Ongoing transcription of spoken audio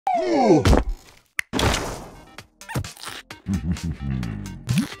Hold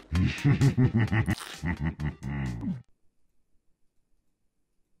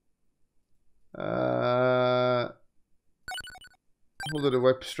it a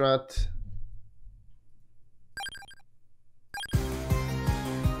whip strat.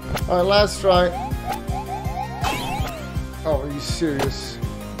 Alright, last try. Oh, are you serious?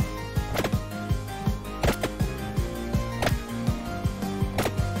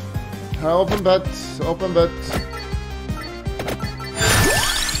 Open bet, open bet.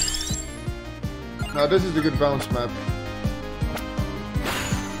 Now this is a good bounce map.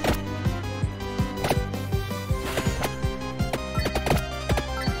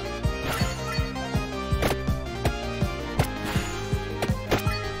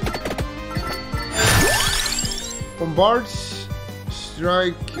 Bombards,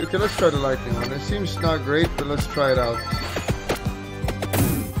 strike. Okay, let's try the lightning one. It seems not great, but let's try it out.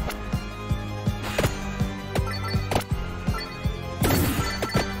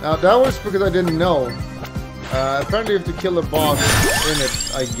 Now that was because I didn't know. Apparently you have to kill a boss in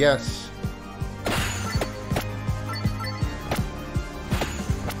it, I guess.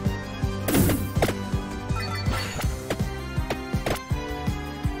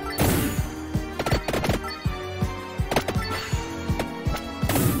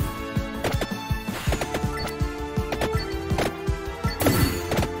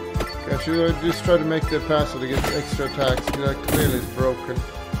 Okay, should I just try to make the passive to get extra attacks? Because that clearly is broken.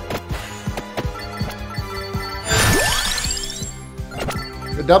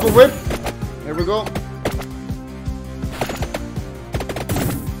 The double whip. Here we go.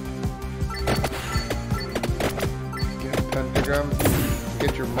 Get a pentagram.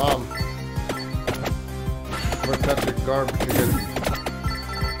 Get your mom. Or touch your garbage again.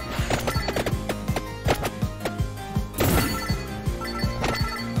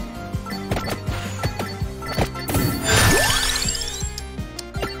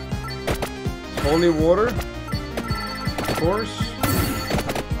 Holy water. Of course.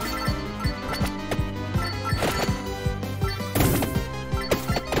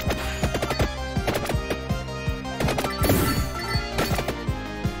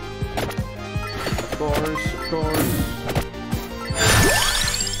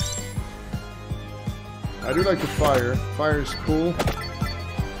 I do like the fire. Fire is cool.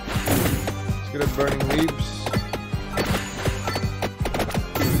 Let's get a burning leaves.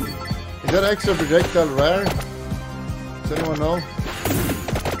 Is that extra projectile rare? Does anyone know?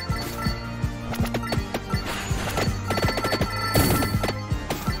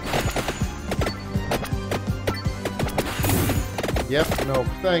 Yep, no,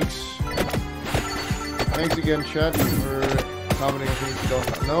 thanks. Thanks again, chat, for commenting things you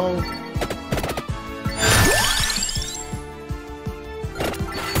don't know.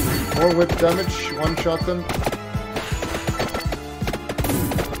 More whip damage, one shot them.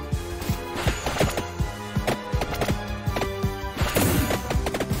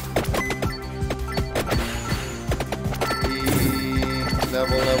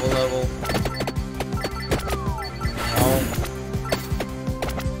 Level. Ow.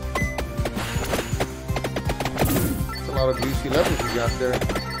 That's a lot of juicy levels you got there.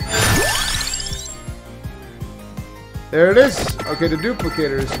 There it is! Okay, the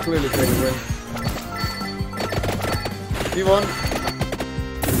duplicator is clearly taking a win. P1.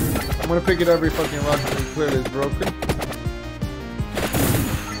 I'm gonna pick it every fucking run because it clearly is broken.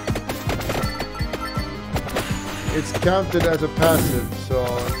 It's counted as a passive, so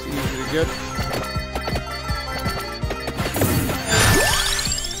it's easy to get.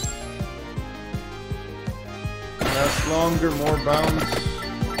 Lasts longer, more bounce.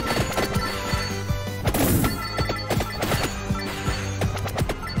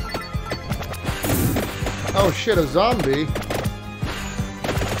 Oh shit, a zombie?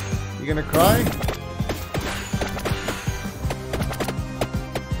 You gonna cry?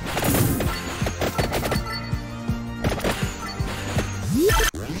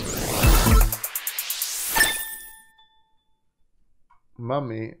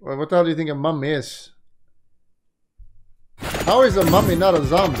 Mummy? Well, what the hell do you think a mummy is? How is a mummy not a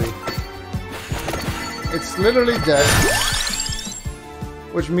zombie? It's literally dead.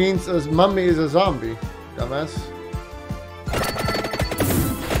 Which means a mummy is a zombie. Dumbass.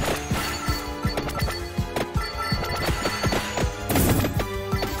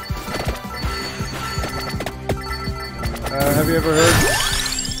 Have you ever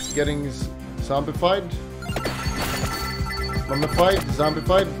heard getting zombified? Mummified?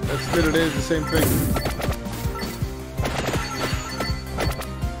 Zombified? That's literally the same thing.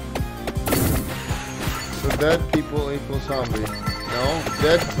 So dead people equals zombie. No,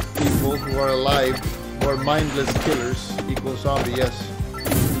 dead people who are alive, who are mindless killers, equals zombie, yes.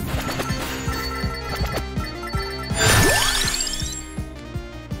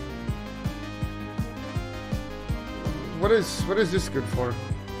 What is this good for?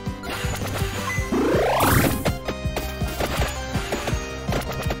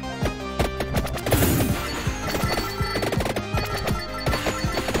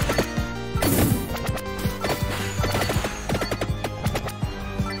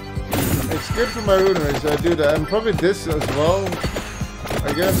 It's good for my ruiners, I do that. And probably this as well,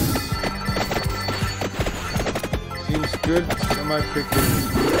 I guess. Seems good. I might pick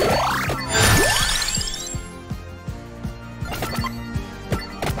this.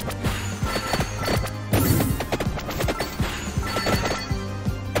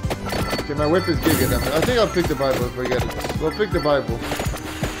 My whip is Giga damage. I think I'll pick the Bible if I get it. We'll pick the Bible.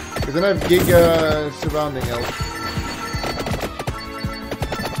 Because then I have Giga surrounding health.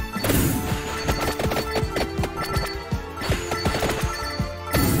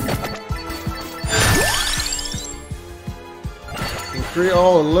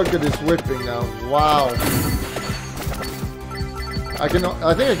 Oh, look at this whipping now. Wow. I think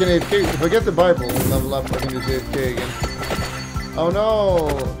I can AFK. If I get the Bible and level up, I can just AFK again. Oh no,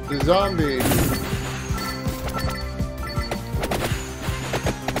 the zombie.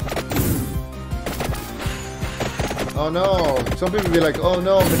 Oh no, some people be like, oh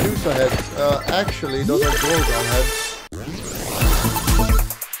no, Medusa heads. Actually, those are Bulldog heads.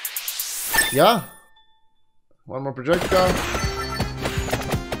 Yeah. One more projectile.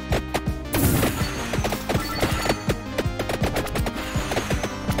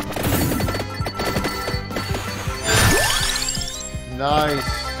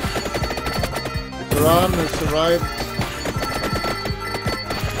 Nice. The Quran has arrived.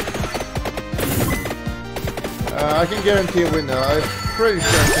 I can guarantee a win now. I'm pretty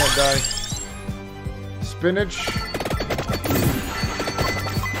sure I can't die. Spinach.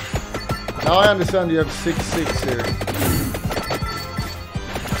 Now I understand you have 6-6 here.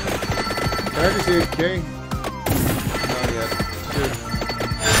 Can I just AFK? Not yet. Should.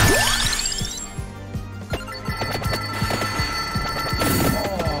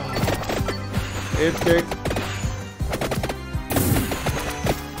 AFK.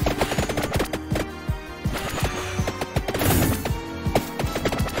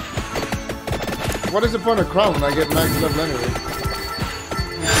 What is the point of crown when I get max level anyway?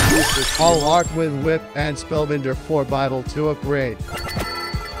 All art with whip and spellbinder for Bible to upgrade.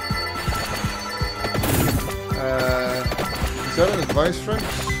 Is that an advice, friends?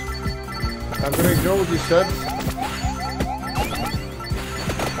 I'm gonna ignore what you said.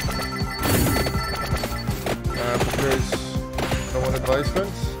 Because I don't want advice,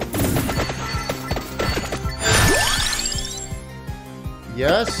 friends.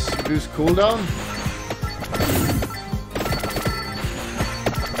 Yes, reduce cooldown.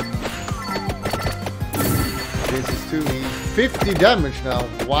 This is too easy. 50 damage now.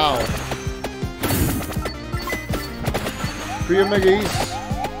 Wow. 3 Omega East.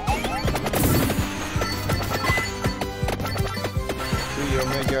 3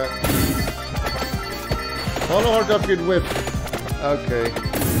 Omega East. Hollow Heart upgrade whip. Okay.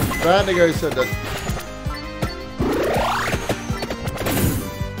 Randy guy said that.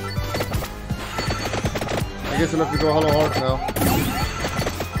 I guess I'll have to go Hollow Heart now.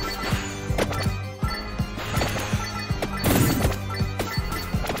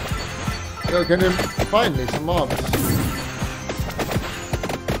 Yo, can you find me some mobs?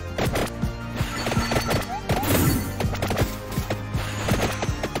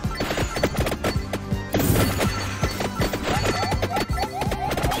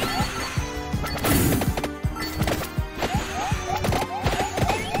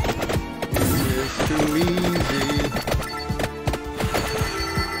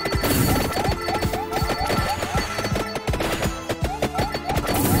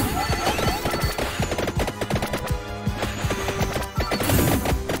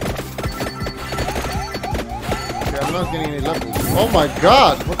 Oh my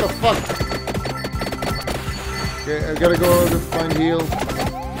god, what the fuck? Okay, I gotta go to find heal.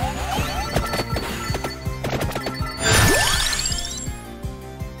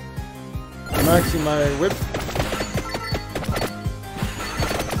 I'm maxing my whip.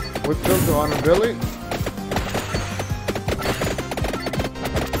 Whip tilt to honor Billy.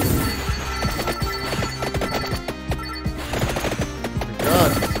 Oh my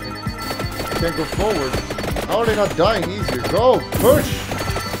god, I can't go forward. How are they not dying easier? Go! Push!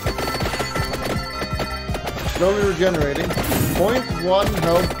 Slowly regenerating. 0.1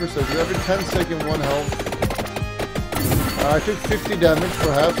 health per second. Every 10 seconds, 1 health. I took 50 damage,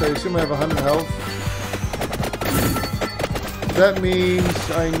 perhaps. I assume I have 100 health. That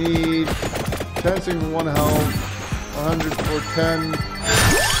means I need 10 seconds for 1 health, 100 for 10,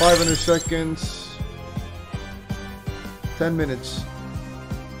 500 seconds, 10 minutes.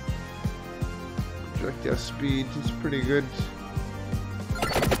 Projectile speed is pretty good.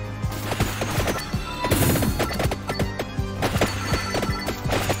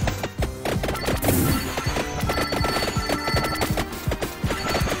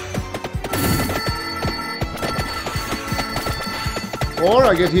 Or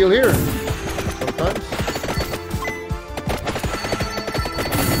I get healed here sometimes.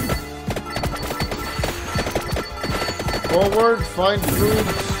 Forward, find food.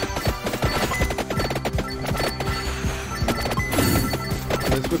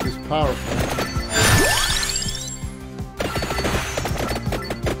 This whip is powerful.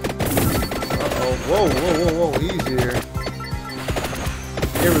 Uh-oh. Whoa, whoa, whoa, whoa. Easy here.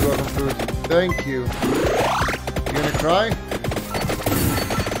 Here we go, some food. Thank you. You gonna cry?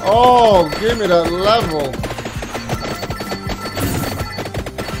 Oh, give me that level.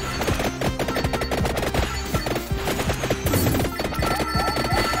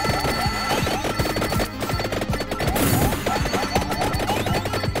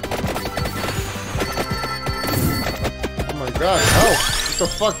 Oh my god, help. What the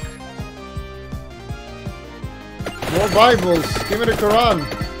fuck? More Bibles. Give me the Quran.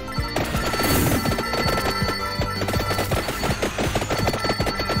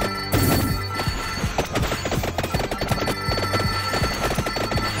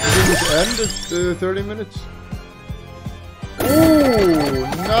 End at 30 minutes. Ooh,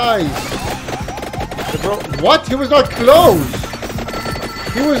 nice. What? He was not close.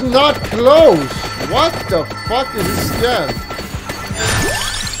 He was not close. What the fuck is this scam?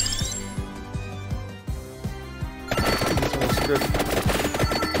 This one's good.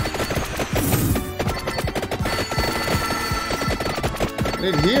 I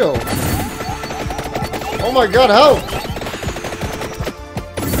need heal. Oh my god, help!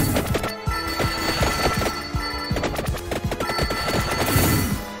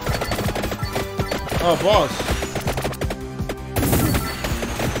 Oh, boss.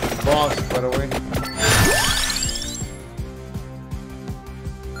 Boss, by the way.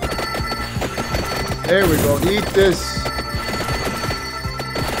 There we go. Eat this.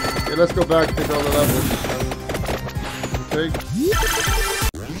 Okay, let's go back, take all the levels. Take.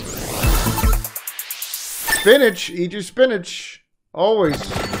 Spinach. Eat your spinach. Always.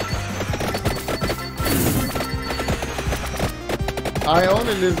 I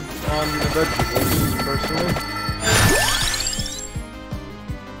only live on the vegetables, personally.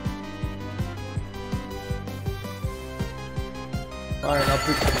 Fine, I'll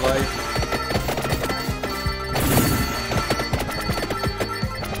pick some light.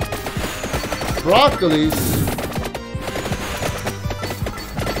 Broccolis.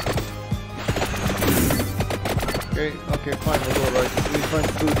 Okay, fine, we'll go right. We find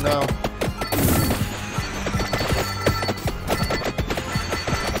food now.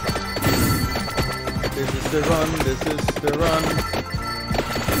 This is the run, this is the run.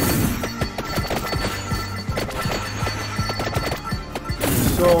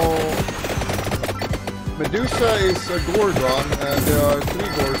 So, Medusa is a Gorgon, and there are 3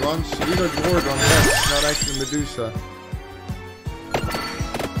 Gorgons. So these are Gorgon heads, not actually Medusa.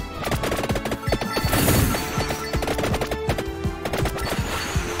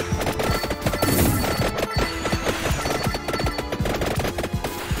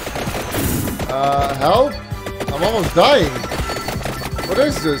 Help? I'm almost dying. What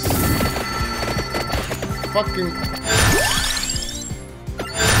is this? Fucking...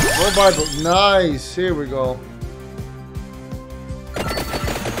 More Bible. Nice. Here we go.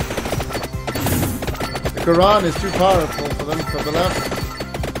 The Quran is too powerful for them to the left.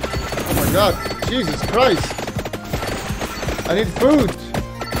 Oh my god. Jesus Christ. I need food.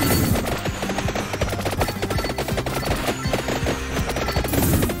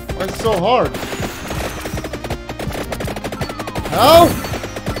 Why is it so hard? Help!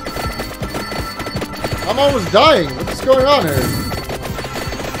 I'm almost dying. What's going on here?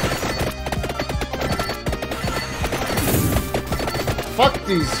 Fuck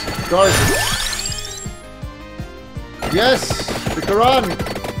these garbage. Yes, the Quran.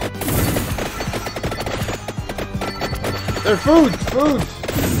 They're food, food.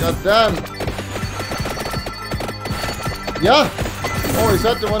 God damn. Yeah. Oh, is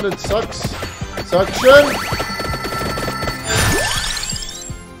that the one that sucks? Suction.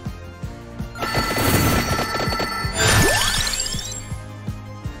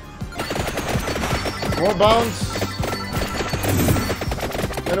 More bounce.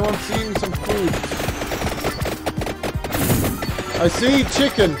 Anyone seen some food? I see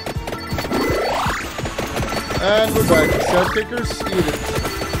chicken. And we're back. Set pickers, eat it.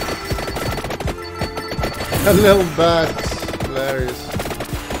 A little bat. Hilarious.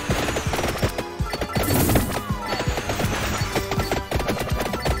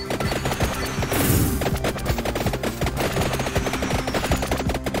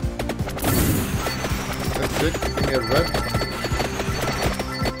 That's it. Give me a red.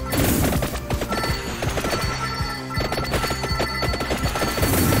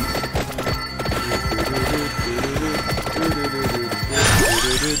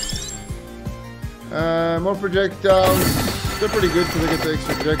 More projectiles. They're pretty good because they get the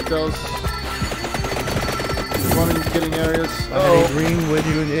extra projectiles. Running, killing areas. I'm agreeing with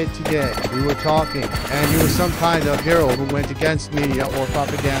you in it today. We were talking, and you were some kind of hero who went against media or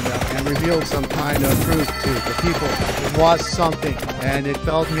propaganda and revealed some kind of truth to the people. It was something, and it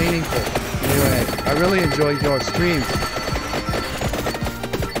felt meaningful. Anyway, I really enjoyed your streams.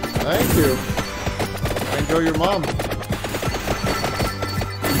 Thank you. I enjoy your mom.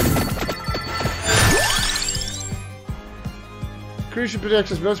 Crucial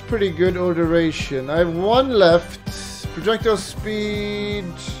projectiles, but that's pretty good duration. I have one left. Projectile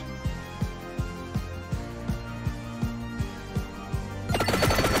speed.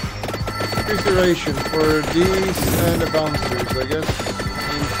 Increase duration for these and the bouncers, I guess.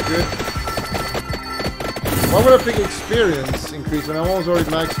 Seems good. Why would I pick experience increase when I'm almost already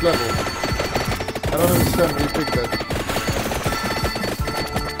max level? I don't understand why you picked that.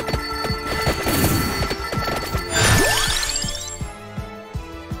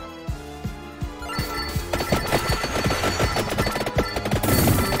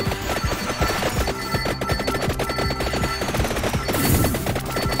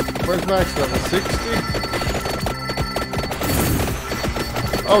 Where's max level? 60?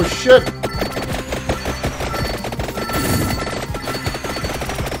 Oh shit!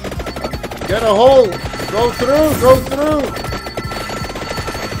 Get a hole! Go through! Go through!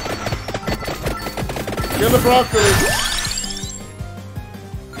 Kill the broccoli!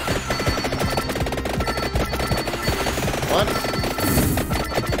 What?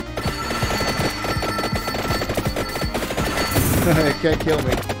 It can't kill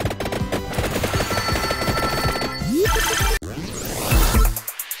me.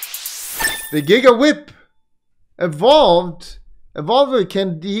 The Giga Whip evolved. Evolver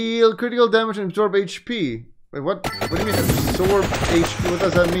can deal critical damage and absorb HP. Wait, what? What do you mean absorb HP? What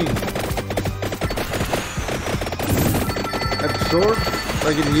does that mean? Absorb?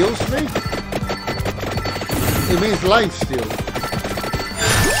 Like it heals me? It means life steal.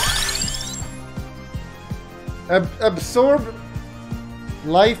 Absorb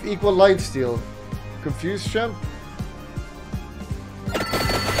life equal life steal. Confused, champ?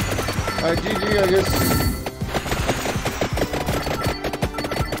 Alright, GG, I guess.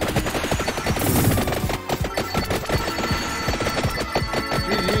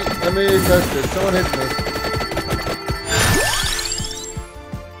 GG, let me test it. Someone hit me.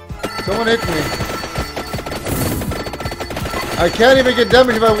 Someone hit me. I can't even get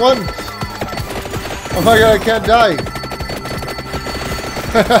damage if I want. Oh my god, I can't die.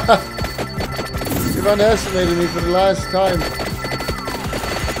 You've underestimated me for the last time.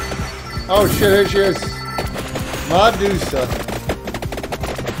 Oh shit, here she is. Medusa.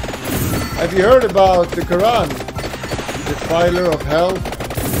 Have you heard about the Quran? The defiler of hell?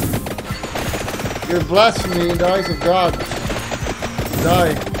 You're blasphemy in the eyes of God.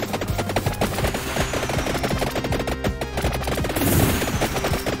 Die.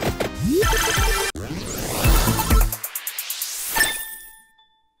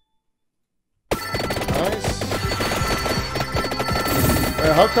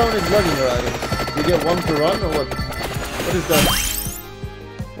 How come it's lugging your items? You get one per run or what? What is that?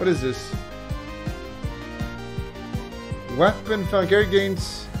 What is this? Weapon found. Carry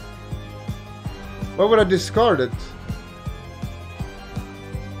gains. Why would I discard it?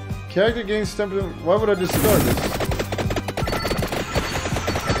 Character gains temporary. Why would I discard this?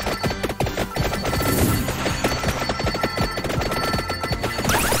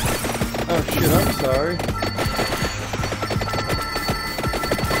 Oh shit, I'm sorry.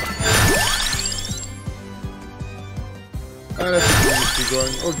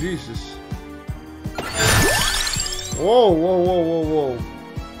 Going. Oh Jesus! Whoa! Whoa! Whoa! Whoa!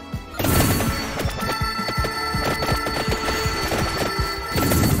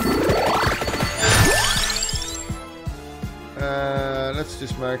 Whoa! Let's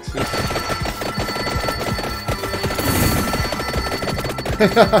just max this.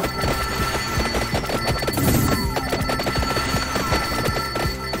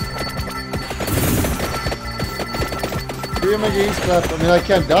 3 Omega East clap. I mean, I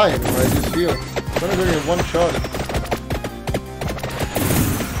can't die anymore. I just heal. I'm only going to get one shot.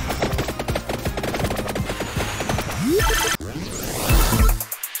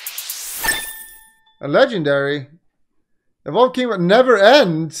 A legendary. Evolve King but never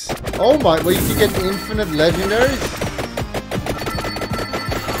ends. Oh my, well you can get infinite legendaries?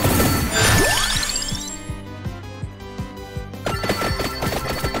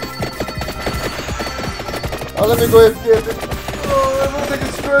 Oh, let me go if get it. Oh, I'm gonna take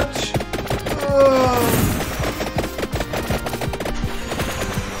a stretch. Oh.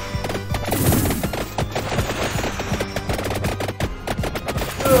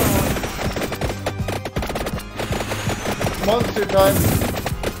 Monster time.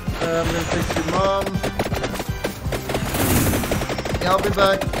 I'm gonna fix your mom. Yeah, I'll be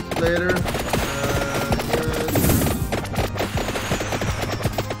back later.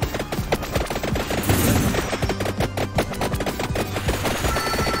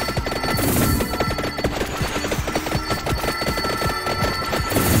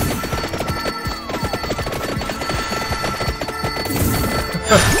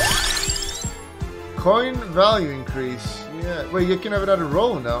 Coin value increase. Yeah. Wait, you can have it at a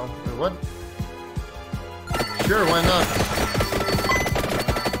roll now. Wait, what? Sure, why not?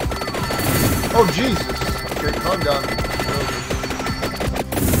 Oh, Jesus. Okay, calm down.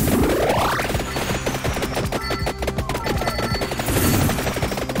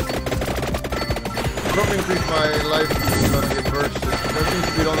 Don't increase my life. I'm gonna get bursted. That seems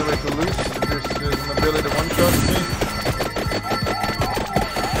to be the only way to lose. There's an ability to one-shot me.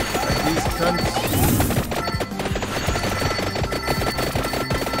 Like these cunts.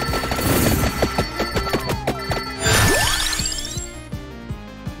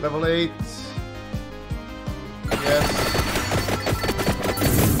 Level 8. Yes.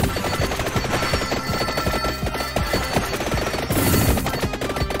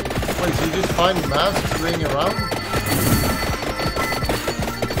 Wait, so you just find masks laying around?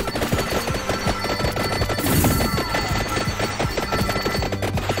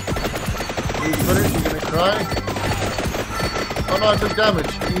 You finish, you're gonna cry? Oh no, I took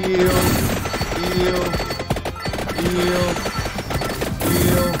damage. Heal.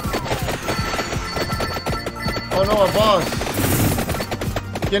 Oh no, a boss.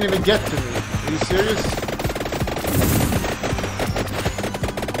 You can't even get to me. Are you serious?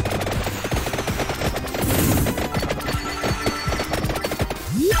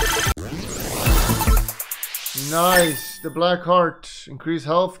 Nice. The black heart. Increase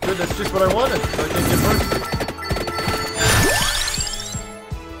health. Good, that's just what I wanted. So I can get bursted.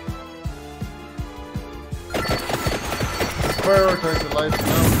 Prioritize the life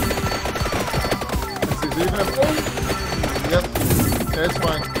now. Let's see, is it even a... Oh! Yep. Okay, it's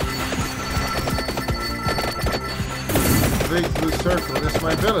fine. Big blue circle. This is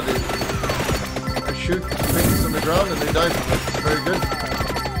my ability. I shoot things on the ground and they die from it. It's very good.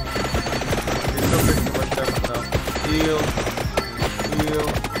 He's not taking too much damage now. Heal.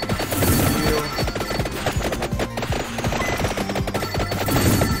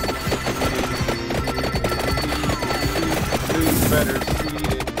 Better see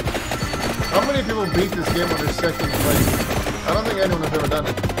it. How many people beat this game on their second play? I don't think anyone has ever done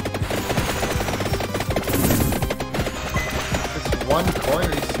it. It's one coin,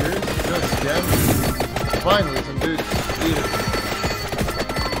 are you serious? Is that a scam? Finally, some dudes eat it.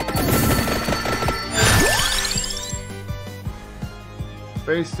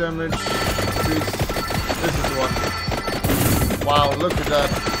 Base damage, increase. This is one. Wow, look at that.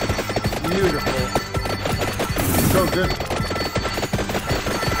 Beautiful. So good.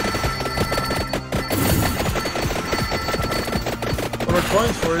 What are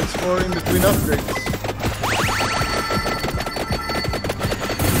coins for? It's for in between upgrades.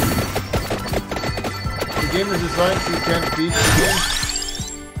 The game is designed so you can't beat the game.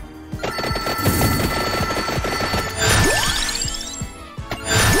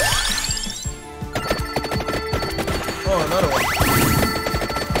 Oh, another one.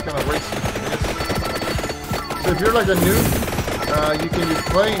 Kind of racing. So if you're like a noob, you can just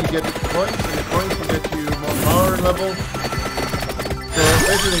play and you get coins, and the coins will get you more power level. So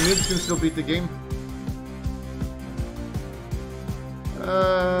basically, noobs can still beat the game. I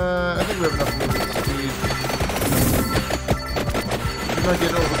think we have enough movement speed. Do not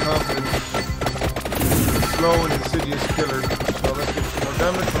get overconfident. It's a slow and insidious killer. So let's get some more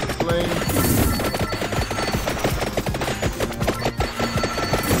damage from the flame.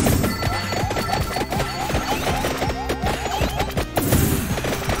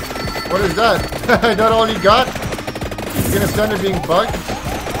 What is that? Is that all you got? You're gonna stand there being bugged?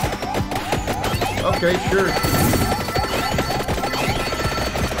 Okay, sure.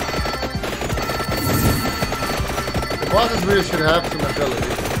 Bosses really should have some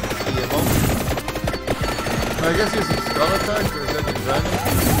ability. EMO. I guess he's a skull attack or is that advantage?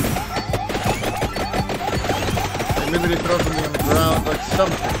 And maybe they throw something on the ground, like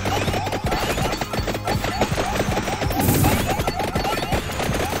something.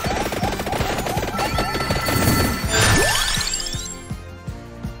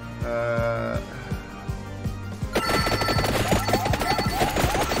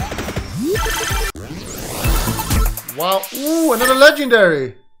 Wow, ooh, another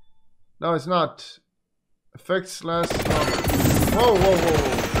legendary! No, it's not. Effects last longer. Whoa, whoa, whoa,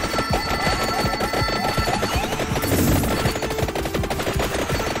 whoa.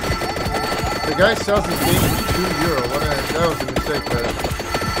 The guy sells his game for €2. What that was a mistake there.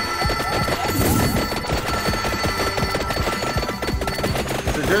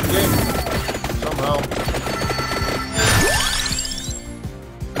 It's a good game. Somehow.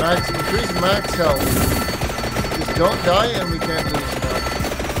 Max, increase max health. Just don't die and we can't lose now.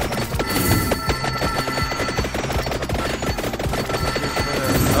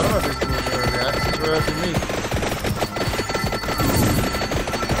 I don't know if it's doing early access or after me.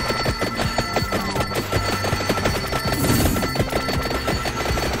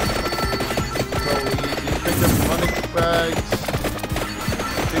 So easy. Picked up money bags.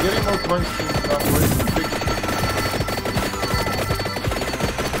 They're getting more coins to stop wasting big.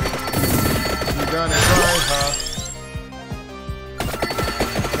 You gonna try, huh?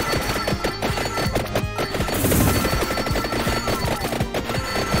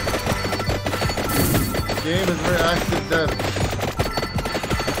 Game is very active dev.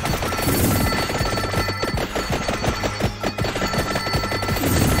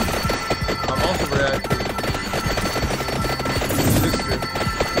 I'm also very active. Sister.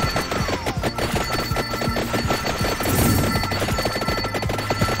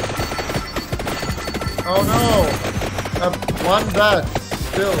 Oh no! One bat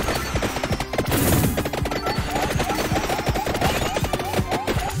still.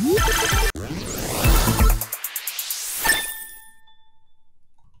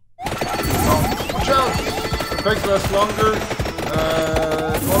 Effects last longer.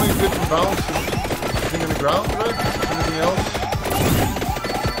 Only good to bounce anything on the ground, right? Anything else?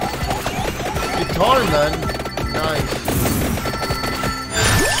 Guitar man. Nice.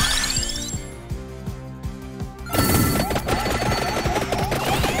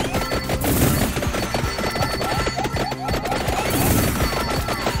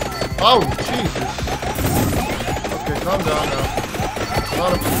 Oh, Jesus. Okay, calm down now. A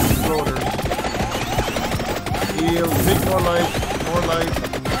lot of exploders. Heal, take more life, more life.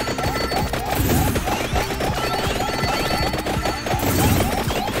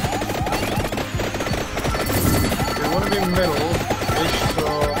 They want to be middle-ish, so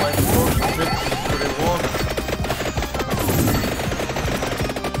my motion fits where they want.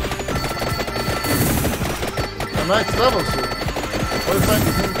 I'm max level soon. What if I'm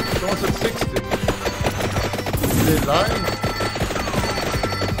almost at 60? Did they lie?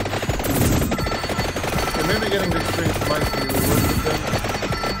 Maybe getting the experience might be worth it then.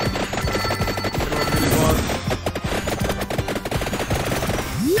 You know what really was?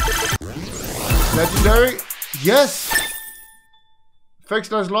 Legendary? Yes! Effects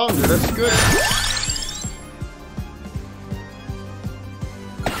lasts longer, that's good.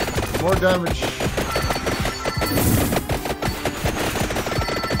 More damage.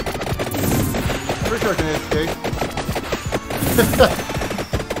 Pretty sure I can escape.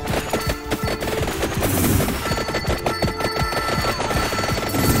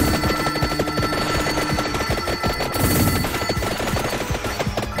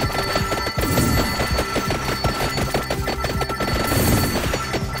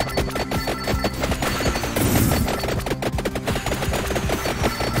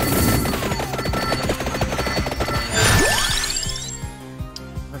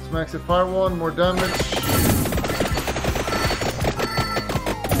 Max at fire 1, more damage.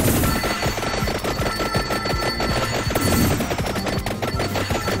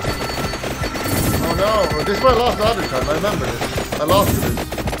 Oh no, this is where I lost the other time, I remember this. I lost this.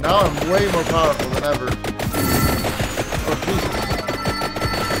 Now I'm way more powerful than ever. Oh Jesus.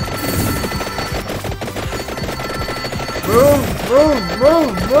 Move, move,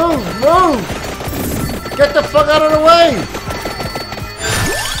 move, move, move! Get the fuck out of the way!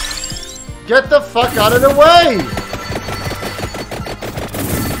 Get the fuck out of the way!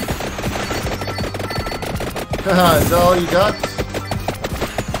 Haha, is that all you got?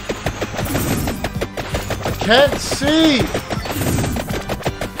 I can't see!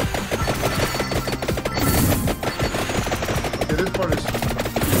 Okay, this part is... I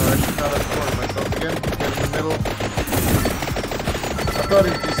should not have cornered myself again. Get in the middle.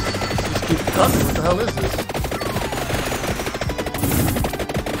 god, it just keeps coming. What the hell is this?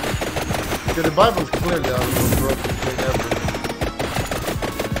 Okay, the Bible's clearly out of the most broken thing ever.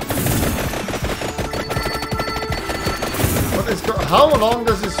 What is how long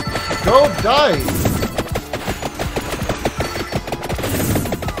does this goat die?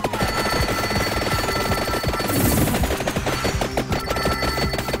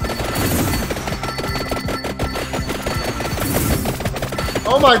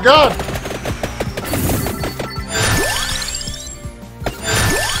 Oh my god!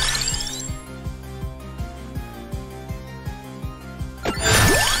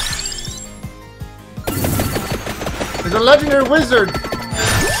 There's a legendary wizard!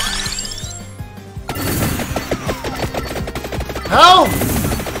 How?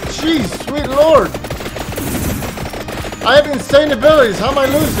 Jeez, sweet lord! I have insane abilities, how am I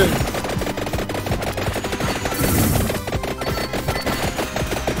losing?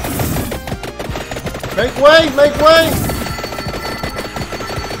 Make way! Make way!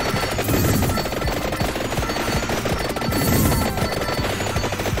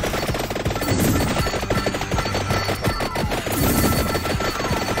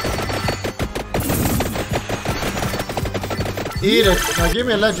 Eat it. Now give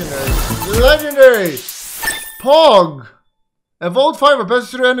me a legendary. Legendary! Pog! Evolve 5 or best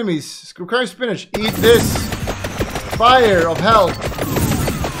through enemies. Requires spinach. Eat this. Fire of hell.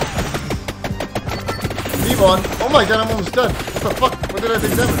 On. Oh my god, I'm almost dead. What the fuck? What did I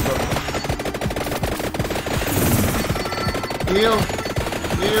take damage from? Heal.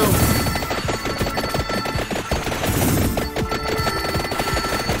 Heal.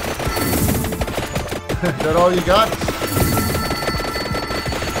 Is that all you got?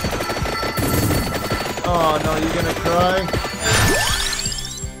 Oh no, you're gonna cry.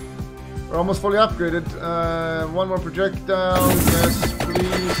 We're almost fully upgraded. One more projectile. Yes,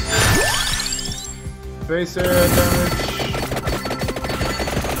 please. Base area damage.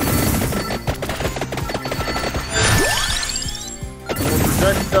 More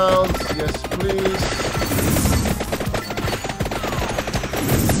projectiles, yes please.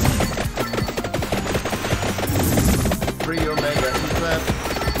 3 Omega E-Clap.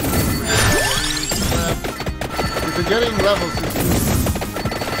 3 Omega E-Clap. You're getting levels.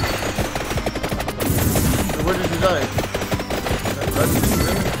 So where did you die? That's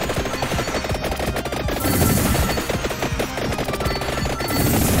really?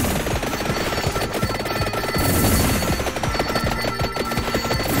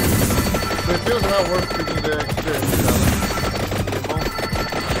 It feels not worth taking the experience challenge.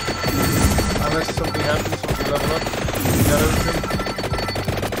 Unless something happens once you level up. You got everything.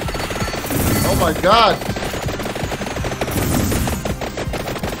 Oh my god!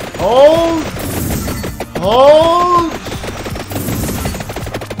 Hold! Hold!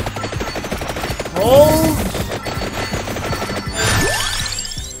 Hold!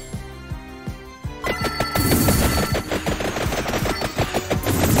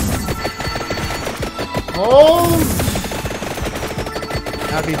 Hold!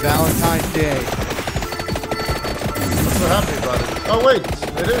 Happy Valentine's Day. I'm so happy about it. Oh wait,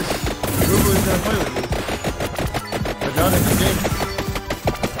 it is. Google is gonna play with me. They're done in the game.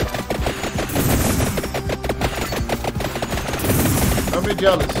 Don't be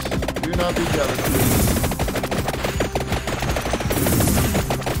jealous. Do not be jealous, please.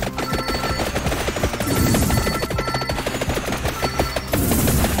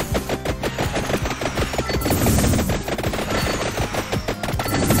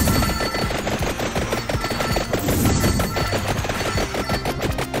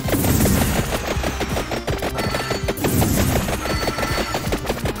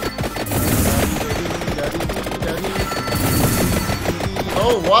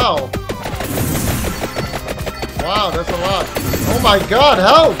 Oh, wow. Wow, that's a lot. Oh my god,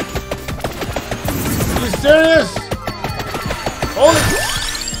 help! Are you serious? Holy...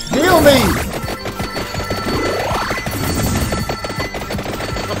 Heal me!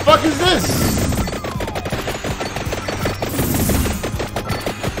 The fuck is this?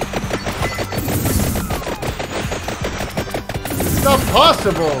 It's not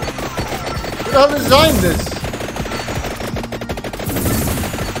possible. Who the hell designed this?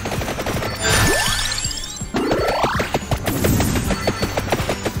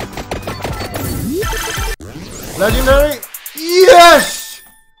 Legendary? Yes!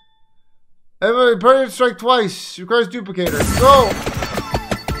 Every strike twice. Requires duplicator. Go!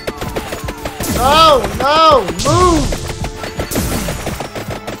 No! No! Move!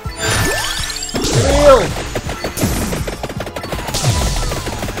 Heal!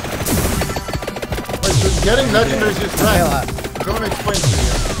 Wait, so getting legendaries is right. Someone explain to me.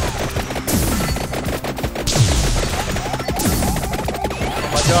 Oh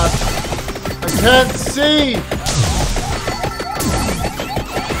my god. I can't see!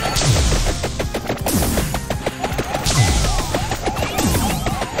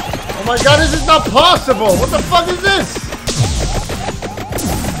 Oh my god, this is not possible! What the fuck is this?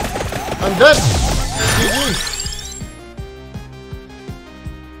 I'm dead. GG.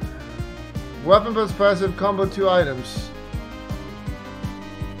 Weapon plus passive combo 2 items.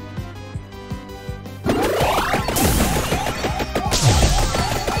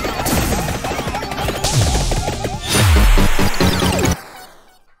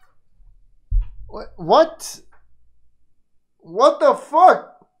 What? What the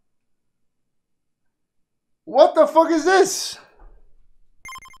fuck? What the fuck is this?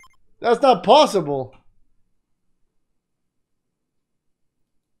 That's not possible.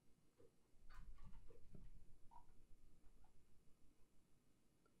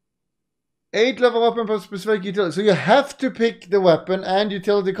 Eight level weapon per specific utility. So you have to pick the weapon and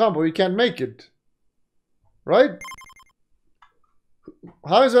utility combo. You can't make it. Right?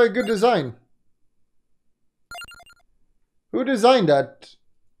 How is that a good design? Who designed that?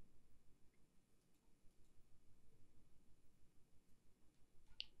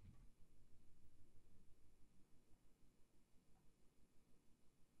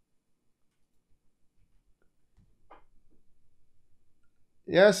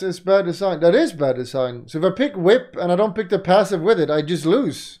 Yes, it's bad design. That is bad design. So if I pick whip and I don't pick the passive with it, I just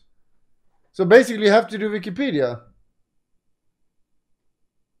lose. So basically you have to do Wikipedia.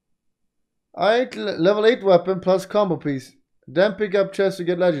 Level 8 weapon plus combo piece. Then pick up chest to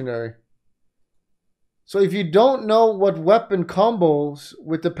get legendary. So if you don't know what weapon combos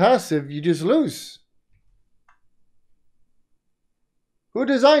with the passive, you just lose. Who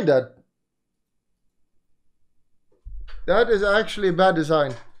designed that? That is actually a bad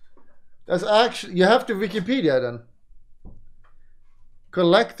design. That's actually, you have to Wikipedia then.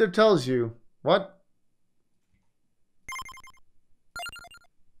 Collector tells you. What?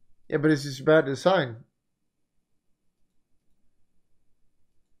 Yeah, but it's just bad design.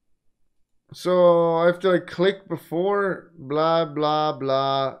 So I have to like click before blah blah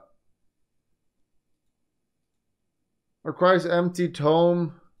blah. Requires empty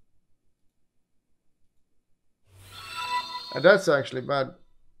tome. And that's actually bad.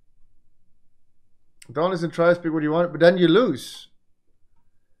 Don't listen, try, speak what you want, but then you lose.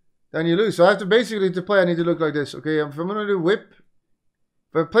 Then you lose. So I have to basically, to play, I need to look like this. Okay, if I'm gonna do whip,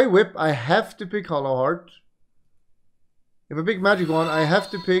 if I play whip, I have to pick Hollow Heart. If I pick Magic Wand, I have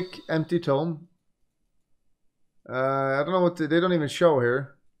to pick Empty Tome. I don't know what, they don't even show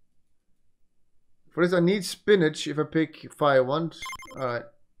here. For this, I need Spinach if I pick Fire Wand. Alright.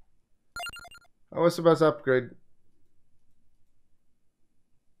 What's the best upgrade?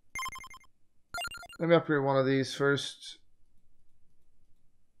 Let me upgrade one of these first.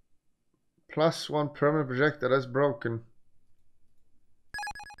 +1 permanent projector, that's broken.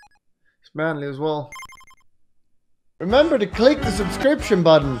 It's manly as well. Remember to click the subscription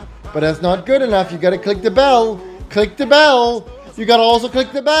button, but that's not good enough. You gotta click the bell. Click the bell. You gotta also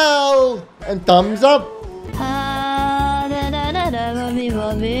click the bell. And thumbs up.